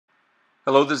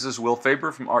Hello, this is Will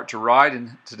Faerber from Art to Ride,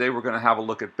 and today we're going to have a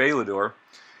look at Bailador.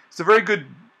 It's a very good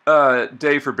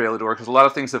day for Bailador because a lot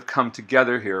of things have come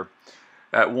together here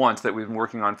at once that we've been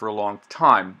working on for a long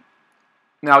time.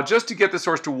 Now, just to get this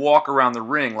horse to walk around the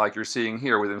ring like you're seeing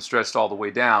here with him stretched all the way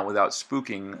down without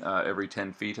spooking every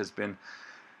 10 feet has been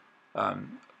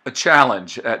a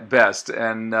challenge at best,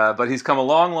 but he's come a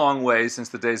long way since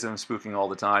the days of him spooking all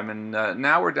the time, and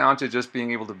now we're down to just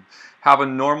being able to have a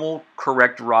normal,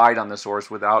 correct ride on this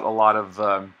horse without a lot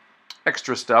of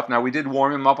extra stuff. Now, we did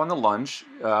warm him up on the lunge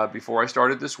before I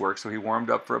started this work, so he warmed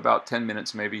up for about 10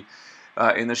 minutes maybe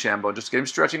in the Shambo, just to get him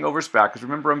stretching over his back, because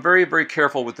remember, I'm very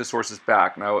careful with this horse's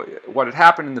back. Now, what had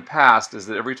happened in the past is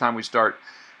that every time we start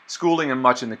schooling him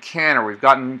much in the canter, we've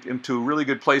gotten him to really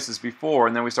good places before,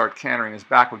 and then we start cantering, his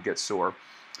back would get sore.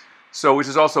 So, which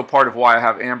is also part of why I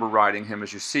have Amber riding him,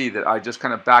 as you see, that I just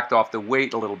kind of backed off the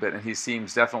weight a little bit, and he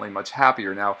seems definitely much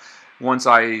happier. Now, once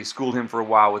I schooled him for a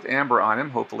while with Amber on him,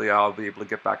 hopefully I'll be able to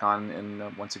get back on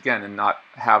and once again and not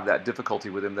have that difficulty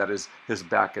with him, that is his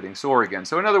back getting sore again.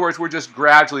 So in other words, we're just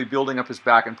gradually building up his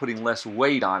back and putting less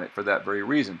weight on it for that very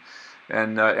reason.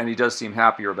 And he does seem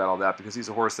happier about all that, because he's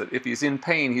a horse that if he's in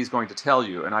pain, he's going to tell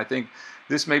you. And I think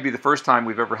this may be the first time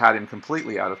we've ever had him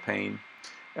completely out of pain,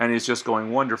 and he's just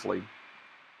going wonderfully.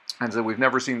 And so we've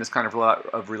never seen this kind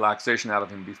of relaxation out of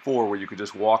him before, where you could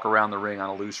just walk around the ring on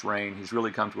a loose rein. He's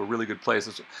really come to a really good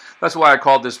place. That's why I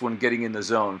called this one Getting in the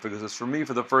Zone, because it's, for me,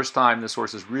 for the first time, this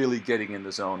horse is really getting in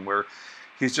the zone, where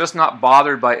he's just not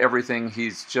bothered by everything.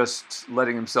 He's just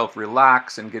letting himself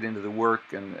relax and get into the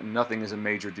work, and nothing is a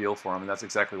major deal for him, and that's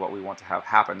exactly what we want to have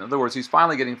happen. In other words, he's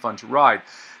finally getting fun to ride.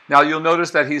 Now, you'll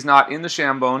notice that he's not in the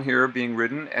Shambone here being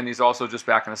ridden, and he's also just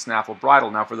back in a snaffle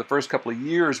bridle. Now, for the first couple of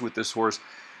years with this horse,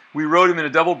 we rode him in a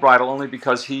double bridle only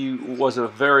because he was a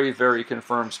very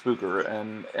confirmed spooker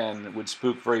and would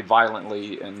spook very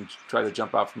violently and try to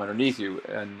jump out from underneath you.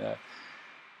 And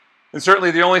certainly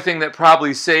the only thing that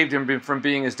probably saved him from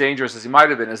being as dangerous as he might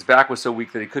have been, his back was so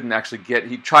weak that he couldn't actually get.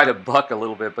 He tried to buck a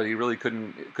little bit, but he really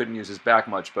couldn't use his back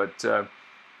much. But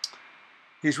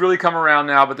he's really come around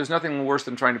now. But there's nothing worse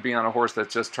than trying to be on a horse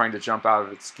that's just trying to jump out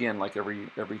of its skin like every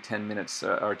 10 minutes,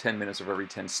 or 10 minutes of every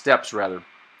 10 steps rather.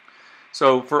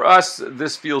 So for us,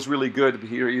 this feels really good.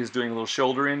 Here he is doing a little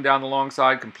shoulder in down the long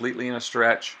side, completely in a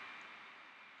stretch.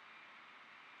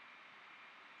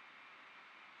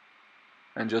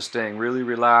 And just staying really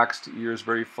relaxed, ears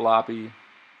very floppy.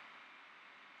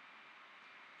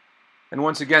 And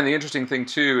once again, the interesting thing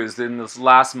too is that in this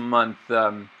last month,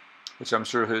 which I'm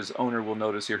sure his owner will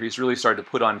notice here, he's really started to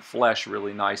put on flesh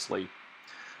really nicely.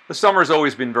 The summer's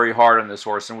always been very hard on this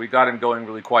horse, and we got him going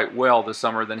really quite well this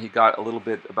summer. Then he got a little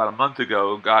bit, about a month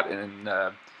ago, got in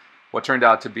what turned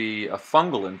out to be a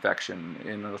fungal infection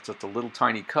in just a little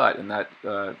tiny cut, and that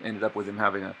ended up with him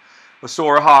having a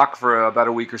sore hock for about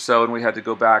a week or so, and we had to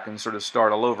go back and sort of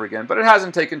start all over again. But it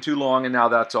hasn't taken too long, and now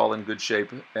that's all in good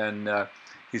shape, and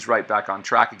he's right back on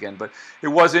track again. But it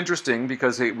was interesting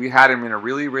because we had him in a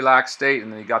really relaxed state,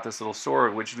 and then he got this little sore,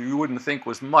 which you wouldn't think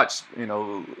was much, you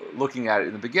know, looking at it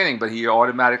in the beginning, but he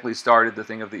automatically started the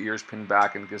thing of the ears pinned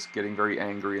back and just getting very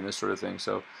angry and this sort of thing.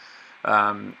 So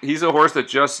he's a horse that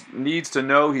just needs to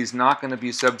know he's not going to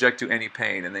be subject to any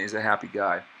pain, and he's a happy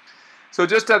guy. So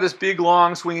just to have this big,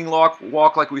 long, swinging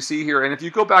walk like we see here, and if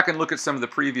you go back and look at some of the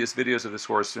previous videos of this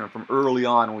horse, you know, from early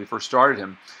on when we first started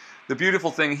him, the beautiful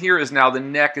thing here is now the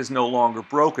neck is no longer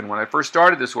broken. When I first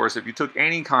started this horse, if you took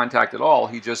any contact at all,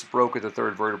 he just broke at the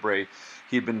third vertebrae.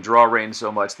 He'd been draw-reined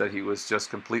so much that he was just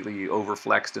completely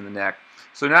overflexed in the neck.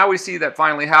 So now we see that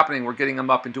finally happening. We're getting him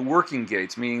up into working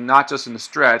gaits, meaning not just in the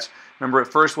stretch. Remember, at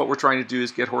first what we're trying to do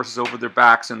is get horses over their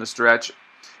backs in the stretch.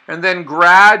 And then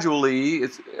gradually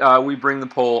we bring the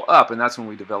pole up, and that's when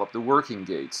we develop the working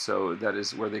gaits. So that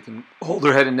is where they can hold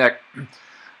their head and neck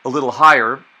a little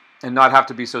higher and not have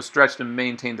to be so stretched and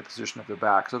maintain the position of their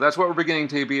back. So that's what we're beginning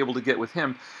to be able to get with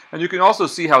him. And you can also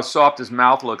see how soft his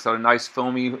mouth looks, how a nice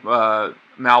foamy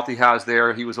mouth he has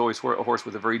there. He was always a horse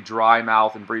with a very dry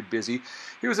mouth and very busy.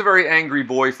 He was a very angry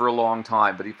boy for a long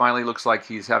time, but he finally looks like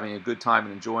he's having a good time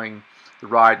and enjoying the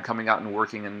ride, coming out and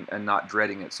working and not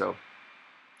dreading it. So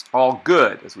all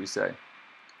good, as we say.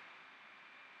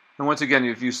 And once again,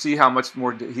 if you see how much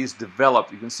more he's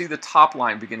developed, you can see the top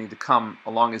line beginning to come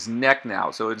along his neck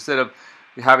now. So instead of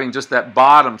having just that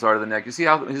bottom part of the neck, you see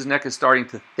how his neck is starting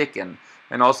to thicken.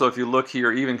 And also, if you look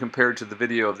here, even compared to the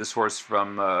video of this horse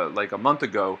from like a month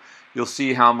ago, you'll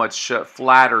see how much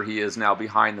flatter he is now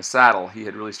behind the saddle. He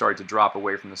had really started to drop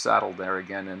away from the saddle there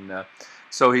again. And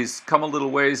so he's come a little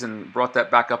ways and brought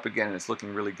that back up again, and it's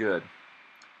looking really good.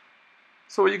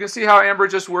 So you can see how Amber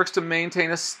just works to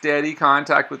maintain a steady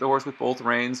contact with the horse with both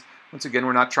reins. Once again,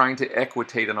 we're not trying to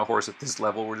equitate on a horse at this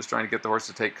level. We're just trying to get the horse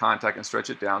to take contact and stretch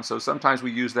it down. So sometimes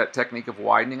we use that technique of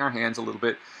widening our hands a little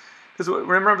bit. Because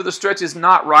remember, the stretch is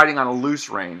not riding on a loose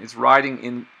rein. It's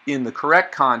riding in the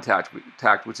correct contact,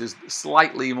 which is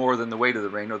slightly more than the weight of the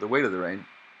rein or the weight of the rein.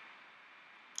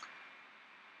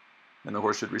 And the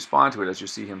horse should respond to it, as you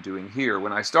see him doing here.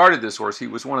 When I started this horse, he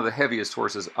was one of the heaviest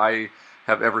horses I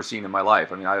have ever seen in my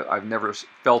life. I mean, I've never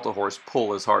felt a horse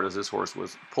pull as hard as this horse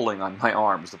was pulling on my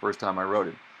arms the first time I rode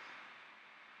him.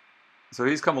 So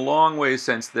he's come a long way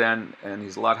since then, and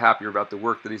he's a lot happier about the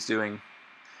work that he's doing.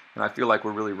 And I feel like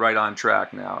we're really right on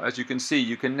track now. As you can see,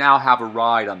 you can now have a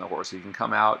ride on the horse. You can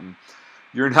come out, and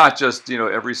you're not just,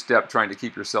 every step trying to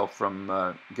keep yourself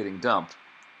from getting dumped.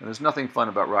 And there's nothing fun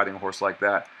about riding a horse like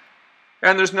that.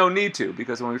 And there's no need to,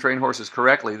 because when we train horses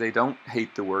correctly, they don't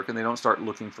hate the work and they don't start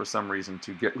looking for some reason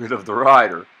to get rid of the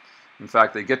rider. In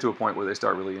fact, they get to a point where they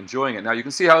start really enjoying it. Now you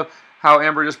can see how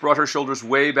Amber just brought her shoulders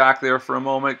way back there for a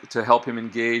moment to help him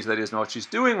engage. That is what she's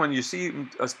doing. When you see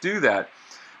us do that,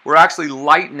 we're actually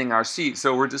lightening our seat.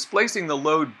 So we're displacing the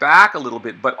load back a little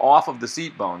bit, but off of the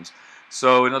seat bones.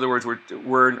 So in other words,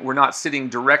 we're not sitting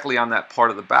directly on that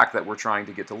part of the back that we're trying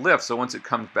to get to lift. So once it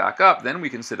comes back up, then we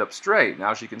can sit up straight.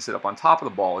 Now she can sit up on top of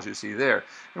the ball, as you see there.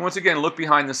 And once again, look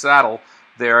behind the saddle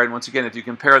there. And once again, if you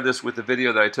compare this with the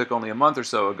video that I took only a month or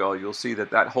so ago, you'll see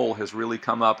that that hole has really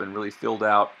come up and really filled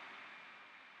out.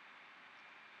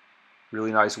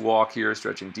 Really nice walk here,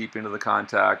 stretching deep into the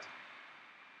contact.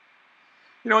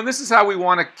 And this is how we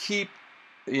want to keep,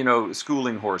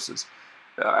 schooling horses.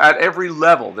 At every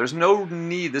level. There's no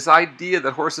need. This idea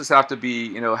that horses have to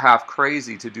be, half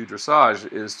crazy to do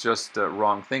dressage is just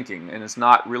wrong thinking. And it's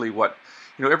not really what,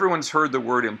 everyone's heard the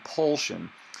word impulsion.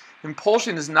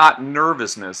 Impulsion is not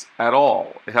nervousness at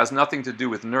all. It has nothing to do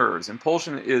with nerves.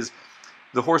 Impulsion is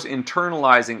the horse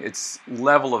internalizing its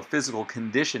level of physical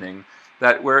conditioning,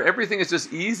 that where everything is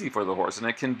just easy for the horse and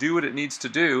it can do what it needs to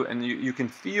do, and you can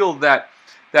feel that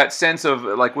sense of,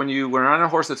 like when you're on a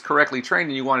horse that's correctly trained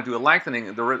and you want to do a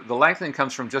lengthening, the lengthening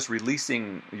comes from just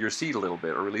releasing your seat a little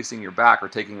bit, or releasing your back, or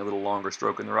taking a little longer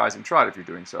stroke in the rising trot if you're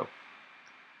doing so.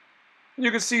 You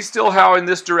can see still how in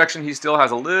this direction he still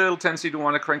has a little tendency to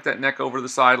want to crank that neck over the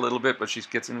side a little bit, but she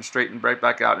gets him straightened right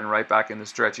back out and right back in the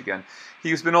stretch again.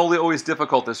 He's been always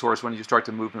difficult, this horse, when you start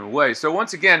to move him away. So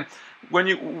once again,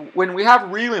 when we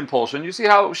have real impulsion, you see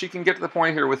how she can get to the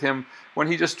point here with him when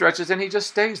he just stretches and he just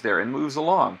stays there and moves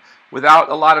along without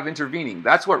a lot of intervening.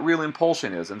 That's what real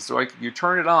impulsion is. And so you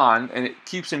turn it on and it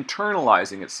keeps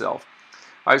internalizing itself.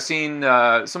 I've seen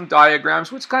some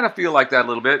diagrams which kind of feel like that a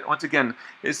little bit. Once again,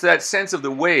 it's that sense of the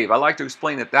wave. I like to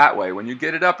explain it that way. When you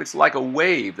get it up, it's like a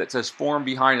wave that says formed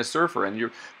behind a surfer.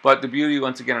 But the beauty,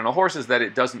 once again, on a horse is that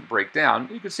it doesn't break down.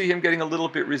 You can see him getting a little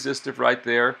bit resistive right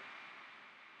there.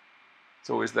 It's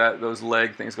always those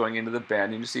leg things going into the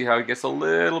bend. And you see how he gets a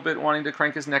little bit wanting to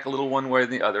crank his neck a little one way or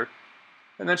the other.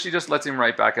 And then she just lets him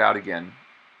right back out again.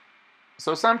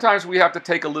 So sometimes we have to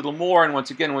take a little more, and once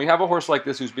again, when we have a horse like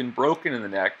this who's been broken in the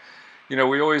neck,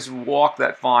 we always walk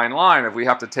that fine line if we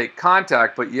have to take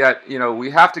contact, but yet,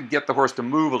 we have to get the horse to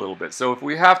move a little bit. So if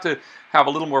we have to have a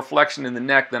little more flexion in the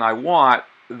neck than I want,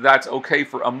 that's okay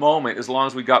for a moment as long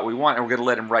as we got what we want, and we're going to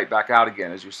let him right back out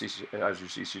again, as you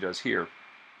see she does here.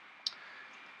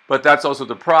 But that's also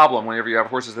the problem whenever you have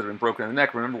horses that have been broken in the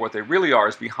neck. Remember, what they really are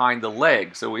is behind the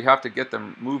leg. So we have to get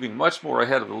them moving much more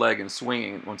ahead of the leg and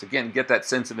swinging. Once again, get that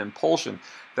sense of impulsion,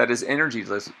 that is energy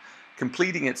that's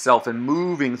completing itself and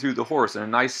moving through the horse in a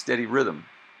nice steady rhythm.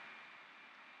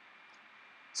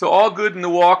 So all good in the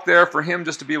walk there for him,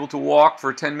 just to be able to walk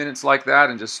for 10 minutes like that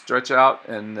and just stretch out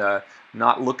and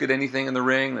not look at anything in the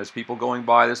ring. There's people going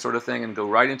by, this sort of thing, and go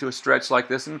right into a stretch like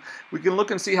this. And we can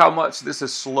look and see how much this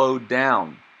has slowed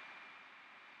down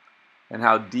and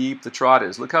how deep the trot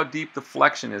is. Look how deep the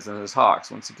flexion is in his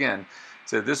hocks. Once again,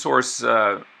 so this horse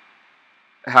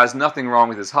has nothing wrong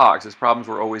with his hocks. His problems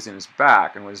were always in his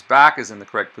back. And when his back is in the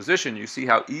correct position, you see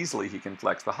how easily he can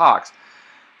flex the hocks.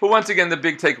 But once again, the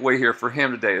big takeaway here for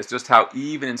him today is just how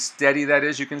even and steady that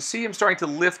is. You can see him starting to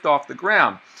lift off the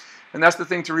ground. And that's the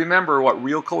thing to remember, what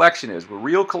real collection is. Well,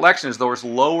 real collection is the horse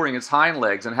lowering its hind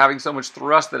legs and having so much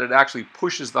thrust that it actually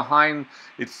pushes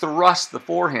it thrusts the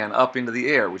forehand up into the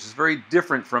air, which is very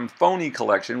different from phony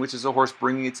collection, which is a horse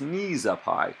bringing its knees up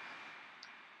high.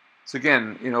 So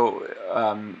again,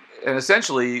 and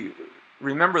essentially,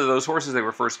 remember those horses they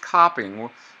were first copying.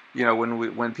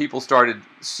 When people started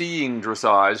seeing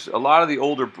dressage, a lot of the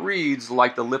older breeds,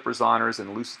 like the Lippersonners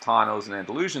and Lusitanos and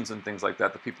Andalusians and things like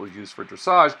that people use for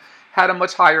dressage, had a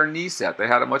much higher knee set. They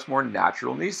had a much more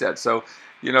natural knee set. So,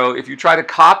 you know, if you try to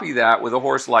copy that with a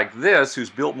horse like this, who's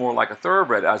built more like a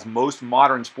thoroughbred, as most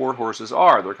modern sport horses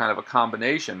are, they're kind of a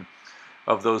combination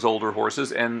of those older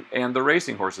horses and the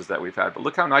racing horses that we've had. But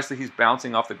look how nicely he's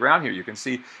bouncing off the ground here. You can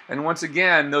see, and once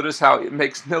again, notice how it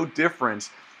makes no difference,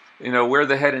 you know, where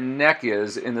the head and neck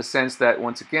is, in the sense that,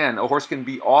 once again, a horse can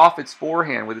be off its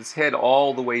forehand with its head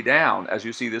all the way down, as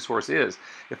you see this horse is.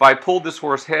 If I pulled this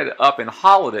horse head up and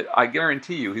hollowed it, I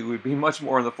guarantee you he would be much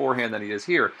more on the forehand than he is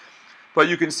here. But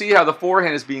you can see how the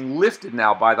forehand is being lifted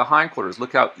now by the hindquarters.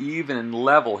 Look how even and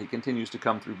level he continues to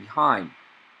come through behind.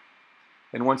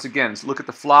 And once again, look at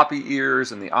the floppy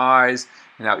ears and the eyes,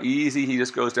 and how easy he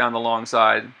just goes down the long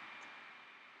side.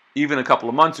 Even a couple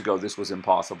of months ago, this was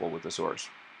impossible with this horse.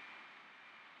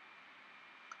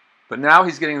 But now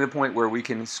he's getting to the point where we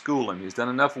can school him. He's done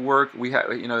enough work. We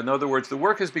have, you know, in other words, the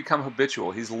work has become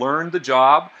habitual. He's learned the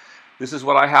job. This is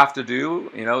what I have to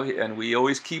do, you know, and we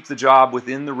always keep the job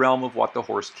within the realm of what the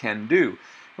horse can do.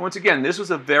 And once again, this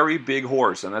was a very big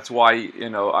horse, and that's why, you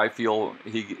know, I feel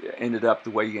he ended up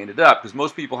the way he ended up, because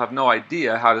most people have no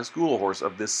idea how to school a horse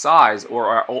of this size, or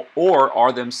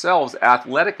are themselves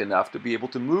athletic enough to be able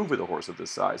to move with a horse of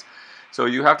this size. So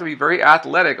you have to be very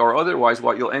athletic, or otherwise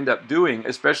what you'll end up doing,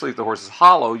 especially if the horse is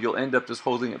hollow, you'll end up just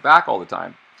holding it back all the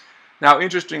time. Now,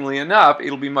 interestingly enough,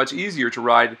 it'll be much easier to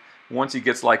ride once he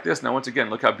gets like this. Now, once again,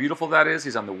 look how beautiful that is.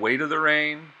 He's on the weight of the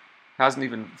rein. Hasn't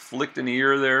even flicked an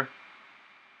ear there.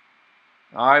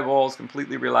 Eyeballs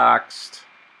completely relaxed.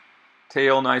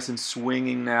 Tail nice and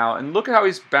swinging now. And look at how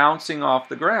he's bouncing off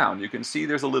the ground. You can see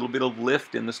there's a little bit of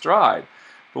lift in the stride.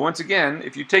 But once again,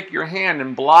 if you take your hand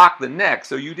and block the neck,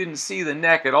 so you didn't see the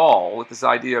neck at all with this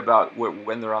idea about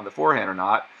when they're on the forehand or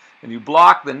not, and you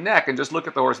block the neck and just look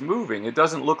at the horse moving, it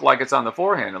doesn't look like it's on the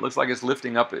forehand. It looks like it's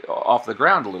lifting up off the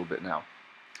ground a little bit now.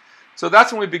 So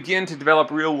that's when we begin to develop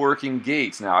real working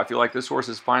gaits now. I feel like this horse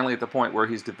is finally at the point where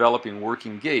he's developing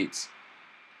working gaits.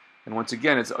 And once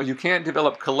again, you can't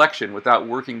develop collection without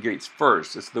working gaits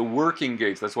first. It's the working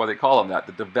gaits, that's why they call them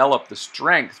that develop the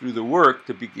strength through the work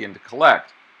to begin to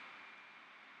collect.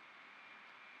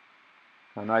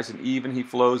 How nice and even he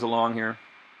flows along here.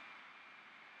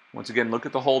 Once again, look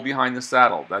at the hole behind the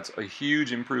saddle. That's a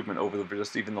huge improvement over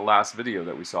just even the last video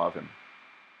that we saw of him.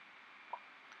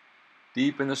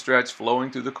 Deep in the stretch,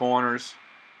 flowing through the corners.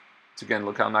 Once again,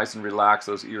 look how nice and relaxed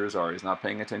those ears are. He's not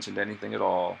paying attention to anything at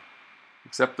all,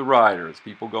 except the riders,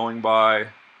 people going by.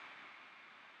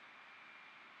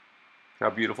 How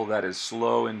beautiful that is,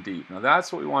 slow and deep. Now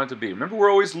that's what we want it to be. Remember,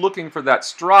 we're always looking for that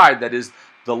stride that is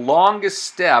the longest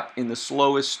step in the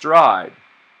slowest stride.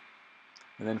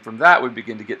 And then from that we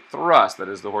begin to get thrust. That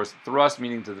is the horse thrust,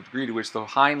 meaning to the degree to which the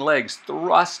hind legs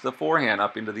thrust the forehand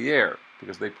up into the air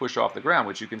because they push off the ground,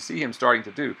 which you can see him starting to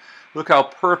do. Look how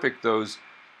perfect those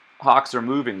hocks are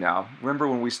moving now. Remember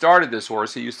when we started this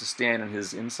horse, he used to stand in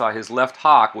his left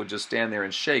hock would just stand there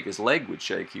and shake. His leg would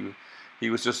shake. He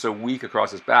was just so weak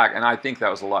across his back, and I think that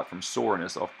was a lot from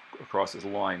soreness across his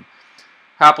loin.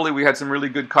 Happily, we had some really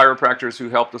good chiropractors who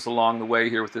helped us along the way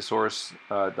here with this horse.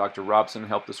 Dr. Robson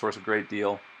helped this horse a great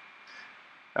deal,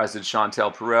 as did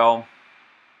Chantel Perel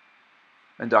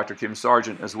and Dr. Kim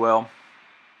Sargent as well.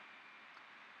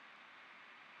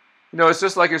 You know, it's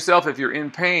just like yourself. If you're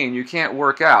in pain, you can't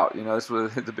work out. You know, that's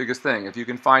the biggest thing. If you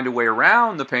can find a way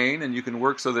around the pain and you can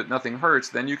work so that nothing hurts,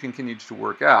 then you can continue to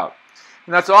work out.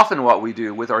 And that's often what we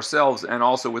do with ourselves and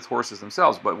also with horses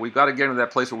themselves. But we've got to get into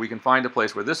that place where we can find a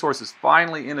place where this horse is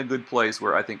finally in a good place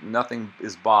where I think nothing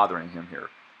is bothering him here.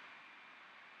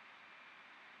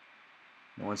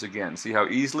 And once again, see how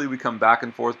easily we come back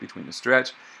and forth between the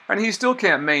stretch. And he still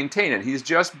can't maintain it. He's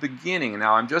just beginning.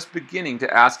 Now I'm just beginning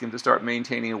to ask him to start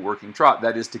maintaining a working trot.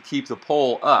 That is to keep the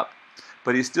pole up.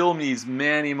 But he still needs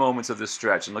many moments of this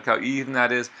stretch. And look how even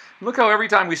that is. And look how every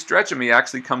time we stretch him, he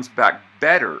actually comes back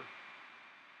better.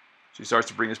 So he starts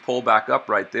to bring his pole back up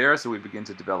right there, so we begin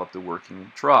to develop the working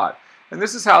trot. And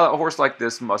this is how a horse like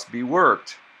this must be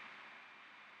worked.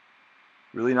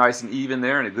 Really nice and even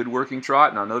there, and a good working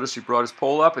trot. Now notice he brought his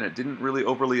pole up, and it didn't really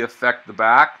overly affect the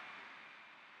back.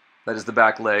 That is, the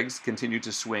back legs continue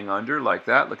to swing under like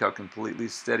that. Look how completely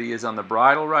steady he is on the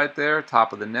bridle right there,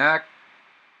 top of the neck.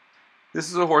 This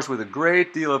is a horse with a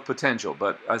great deal of potential,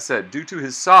 but as I said, due to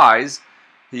his size,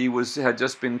 he had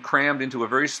just been crammed into a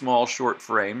very small, short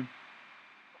frame.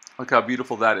 Look how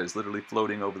beautiful that is, literally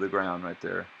floating over the ground right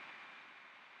there.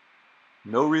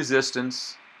 No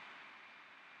resistance.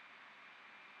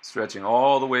 Stretching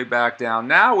all the way back down.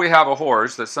 Now we have a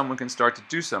horse that someone can start to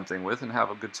do something with and have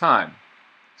a good time.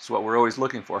 That's what we're always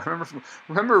looking for.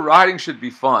 Remember, riding should be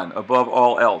fun above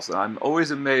all else. And I'm always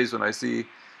amazed when I see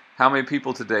how many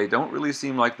people today don't really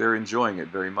seem like they're enjoying it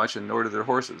very much, and nor do their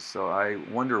horses. So I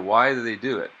wonder, why do they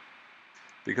do it?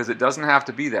 Because it doesn't have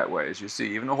to be that way. As you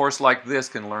see, even a horse like this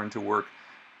can learn to work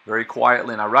very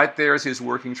quietly. Now right there is his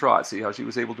working trot. See how she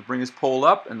was able to bring his pole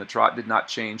up and the trot did not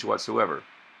change whatsoever.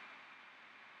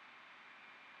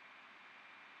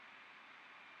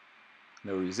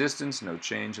 No resistance, no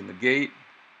change in the gait.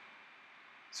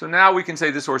 So now we can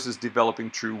say this horse is developing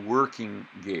true working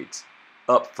gaits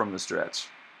up from the stretch.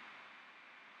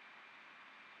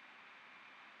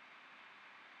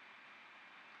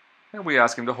 And we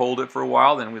ask him to hold it for a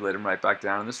while, then we let him right back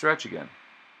down in the stretch again.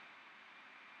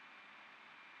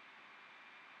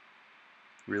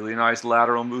 Really nice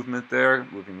lateral movement there,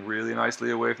 moving really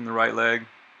nicely away from the right leg.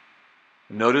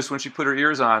 Notice when she put her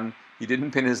ears on, he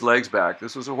didn't pin his legs back.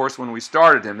 This was a horse when we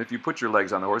started him. If you put your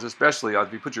legs on the horse, especially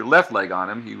if you put your left leg on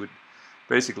him, he would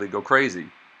basically go crazy.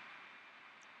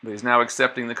 But he's now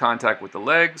accepting the contact with the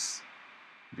legs,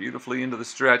 beautifully into the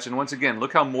stretch. And once again,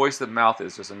 look how moist the mouth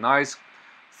is. Just a nice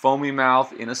foamy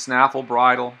mouth in a snaffle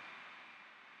bridle.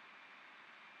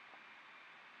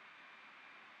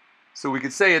 So we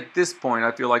could say at this point,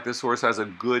 I feel like this horse has a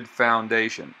good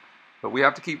foundation. But we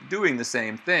have to keep doing the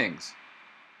same things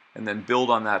and then build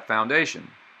on that foundation.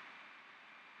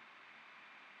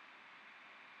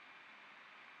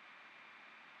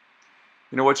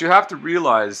 You know, what you have to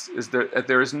realize is that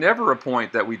there is never a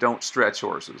point that we don't stretch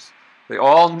horses. They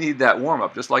all need that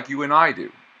warm-up, just like you and I do.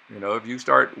 You know, if you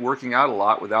start working out a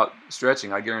lot without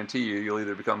stretching, I guarantee you, you'll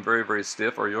either become very, very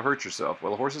stiff or you'll hurt yourself.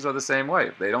 Well, horses are the same way.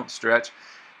 If they don't stretch,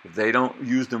 if they don't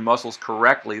use their muscles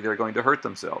correctly, they're going to hurt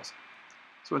themselves.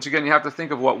 So once again, you have to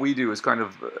think of what we do as kind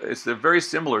of, it's very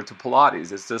similar to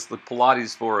Pilates. It's just the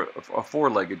Pilates for a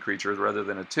four-legged creature rather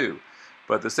than a two.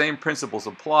 But the same principles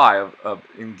apply of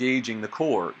engaging the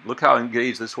core. Look how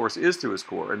engaged this horse is to his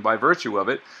core. And by virtue of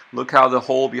it, look how the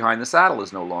hole behind the saddle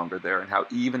is no longer there and how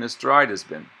even his stride has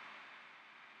been.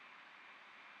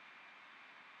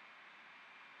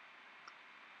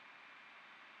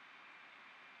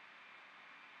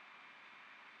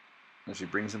 And she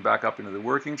brings him back up into the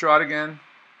working trot again.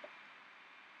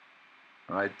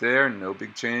 Right there, no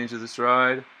big change to the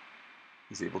stride.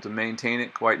 He's able to maintain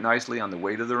it quite nicely on the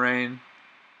weight of the rein.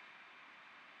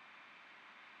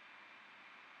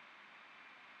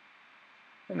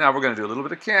 And now we're going to do a little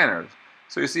bit of canter.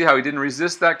 So you see how he didn't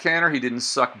resist that canter. He didn't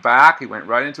suck back. He went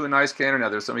right into a nice canter. Now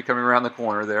there's somebody coming around the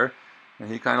corner there. And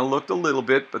he kind of looked a little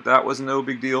bit, but that was no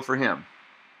big deal for him.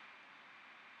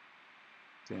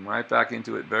 Came right back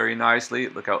into it very nicely.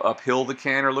 Look how uphill the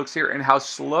canter looks here and how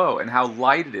slow and how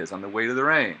light it is on the weight of the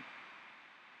rein.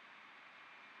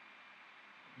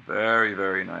 Very,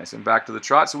 very nice. And back to the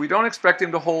trot. So we don't expect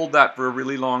him to hold that for a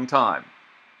really long time.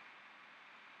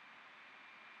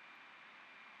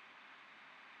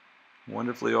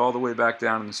 Wonderfully all the way back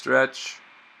down in the stretch.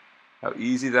 How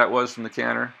easy that was from the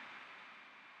canter.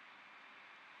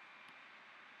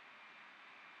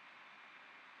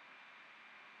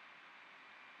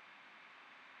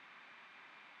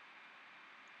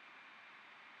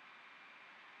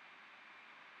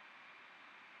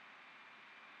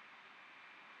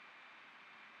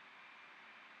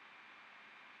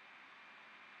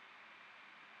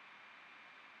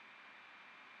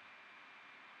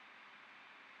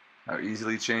 How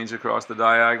easily change across the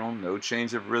diagonal, no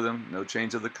change of rhythm, no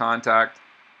change of the contact.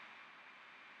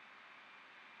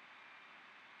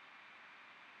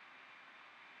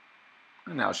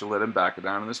 And now she'll let him back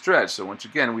down in the stretch. So once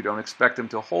again, we don't expect him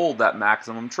to hold that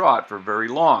maximum trot for very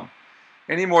long.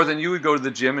 Any more than you would go to the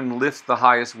gym and lift the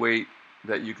highest weight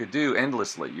that you could do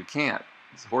endlessly. You can't.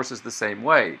 This horse is the same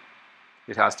way.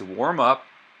 It has to warm up.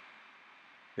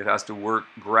 It has to work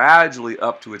gradually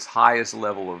up to its highest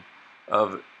level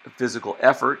of physical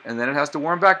effort, and then it has to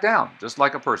warm back down, just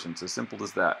like a person. It's as simple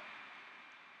as that.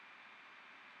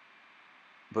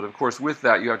 But of course, with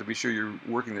that, you have to be sure you're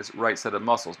working this right set of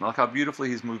muscles. Now look how beautifully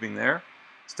he's moving there.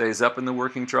 Stays up in the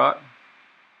working trot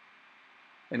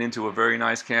and into a very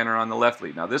nice canter on the left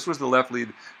lead. Now this was the left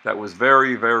lead that was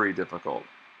very, very difficult.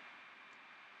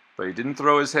 But he didn't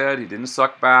throw his head, he didn't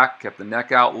suck back, kept the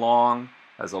neck out long,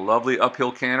 has a lovely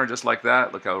uphill canter just like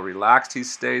that. Look how relaxed he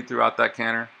stayed throughout that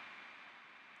canter.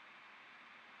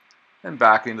 And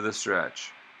back into the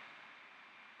stretch.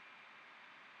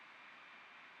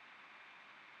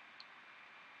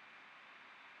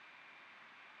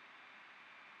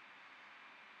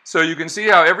 So you can see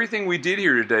how everything we did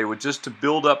here today was just to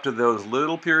build up to those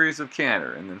little periods of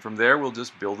canter, and then from there we'll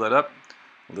just build that up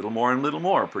a little more and a little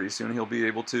more. Pretty soon he'll be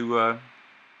able to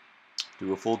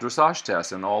do a full dressage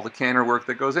test and all the canter work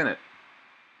that goes in it.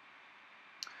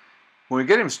 When we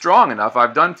get him strong enough,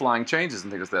 I've done flying changes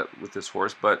and things like that with this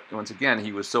horse, but once again,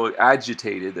 he was so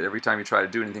agitated that every time he tried to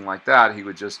do anything like that, he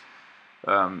would just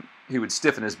he would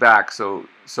stiffen his back so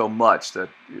much that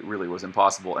it really was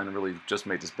impossible and really just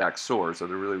made his back sore, so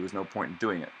there really was no point in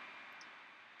doing it.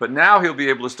 But now he'll be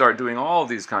able to start doing all of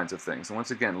these kinds of things. And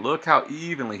once again, look how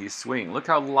evenly he's swinging. Look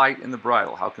how light in the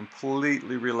bridle, how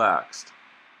completely relaxed.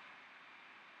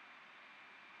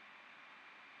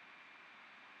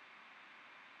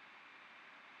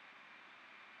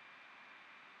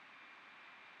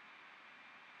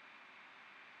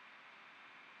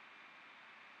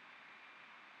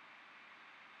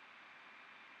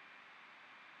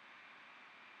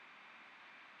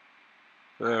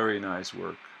 Very nice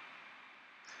work.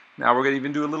 Now we're going to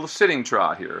even do a little sitting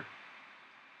trot here.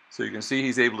 So you can see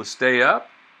he's able to stay up.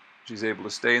 She's able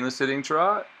to stay in the sitting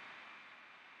trot.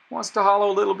 Wants to hollow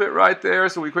a little bit right there,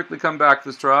 so we quickly come back to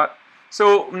this trot.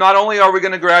 So not only are we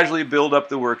going to gradually build up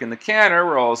the work in the canter,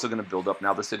 we're also going to build up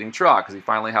now the sitting trot, because he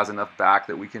finally has enough back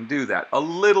that we can do that a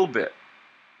little bit.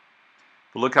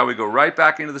 But look how we go right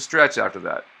back into the stretch after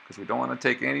that, because we don't want to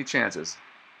take any chances.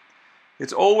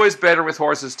 It's always better with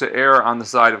horses to err on the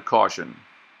side of caution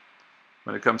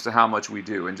when it comes to how much we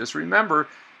do. And just remember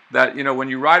that, you know, when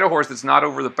you ride a horse that's not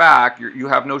over the back, you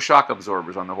have no shock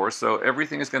absorbers on the horse, so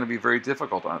everything is going to be very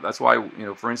difficult on it. That's why, you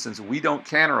know, for instance, we don't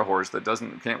canter a horse that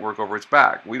can't work over its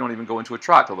back. We don't even go into a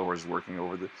trot till the horse is working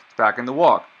over its back in the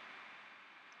walk.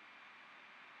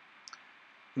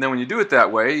 And then when you do it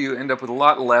that way, you end up with a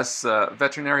lot less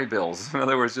veterinary bills. In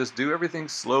other words, just do everything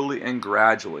slowly and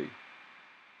gradually.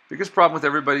 The biggest problem with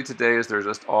everybody today is they're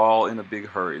just all in a big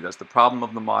hurry. That's the problem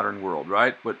of the modern world,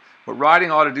 right? What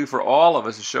riding ought to do for all of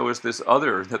us is show us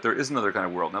that there is another kind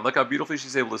of world. Now look how beautifully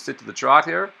she's able to sit to the trot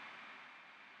here.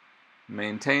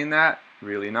 Maintain that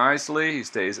really nicely. He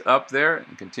stays up there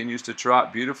and continues to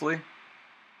trot beautifully.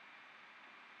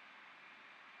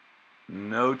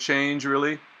 No change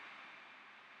really.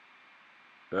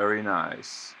 Very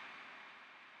nice.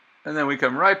 And then we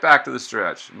come right back to the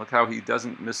stretch. And look how he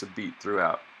doesn't miss a beat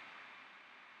throughout.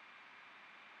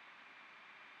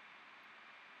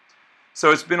 So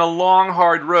it's been a long,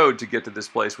 hard road to get to this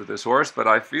place with this horse, but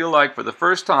I feel like for the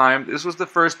first time, this was the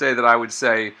first day that I would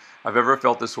say I've ever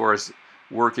felt this horse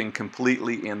working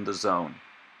completely in the zone.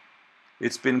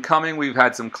 It's been coming. We've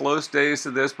had some close days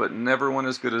to this, but never one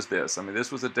as good as this. I mean,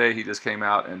 this was a day he just came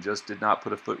out and just did not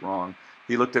put a foot wrong.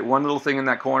 He looked at one little thing in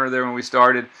that corner there when we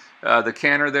started. The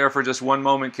canter there for just one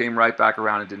moment came right back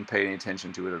around and didn't pay any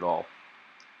attention to it at all.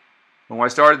 When I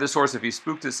started this horse, if he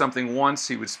spooked at something once,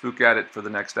 he would spook at it for the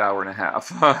next hour and a half,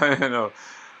 you know,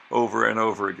 over and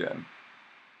over again.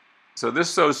 So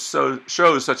this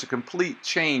shows such a complete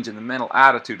change in the mental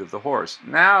attitude of the horse.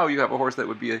 Now you have a horse that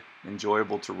would be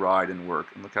enjoyable to ride and work.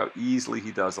 And look how easily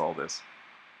he does all this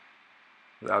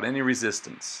without any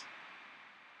resistance.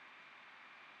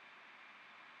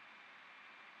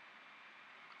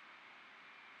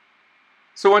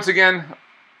 So once again,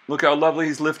 look how lovely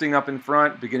he's lifting up in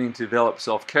front, beginning to develop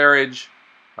self-carriage,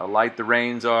 how light the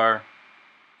reins are.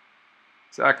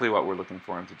 Exactly what we're looking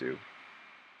for him to do. You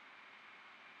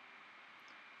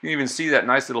can even see that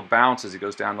nice little bounce as he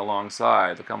goes down the long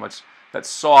side. Look how much that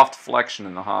soft flexion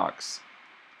in the hocks.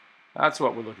 That's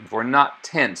what we're looking for, not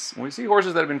tense. When we see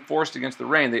horses that have been forced against the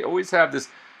rein, they always have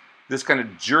this kind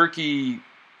of jerky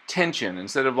tension.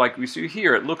 Instead of like we see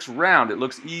here, it looks round, it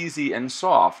looks easy and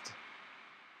soft.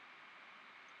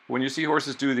 When you see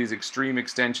horses do these extreme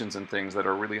extensions and things that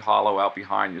are really hollow out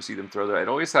behind, you see them throw that. It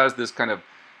always has this kind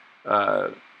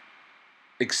of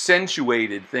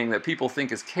accentuated thing that people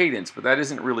think is cadence, but that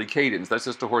isn't really cadence. That's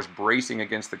just a horse bracing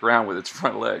against the ground with its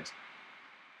front legs.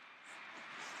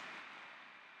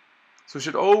 So it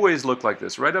should always look like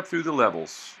this, right up through the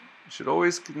levels. It should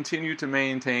always continue to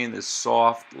maintain this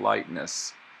soft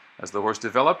lightness. As the horse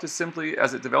develops, it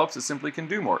simply can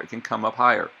do more. It can come up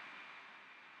higher.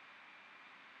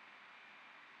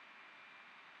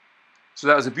 So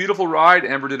that was a beautiful ride.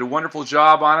 Amber did a wonderful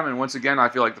job on him, and once again, I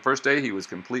feel like the first day he was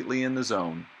completely in the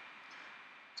zone.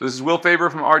 So this is Will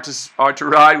Faerber from Art to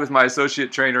Ride with my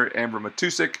associate trainer, Amber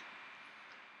Matusik,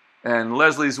 and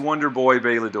Leslie's Wonder Boy,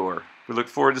 Bailador. We look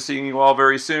forward to seeing you all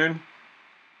very soon.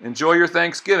 Enjoy your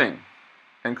Thanksgiving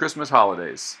and Christmas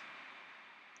holidays.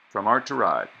 From Art to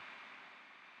Ride.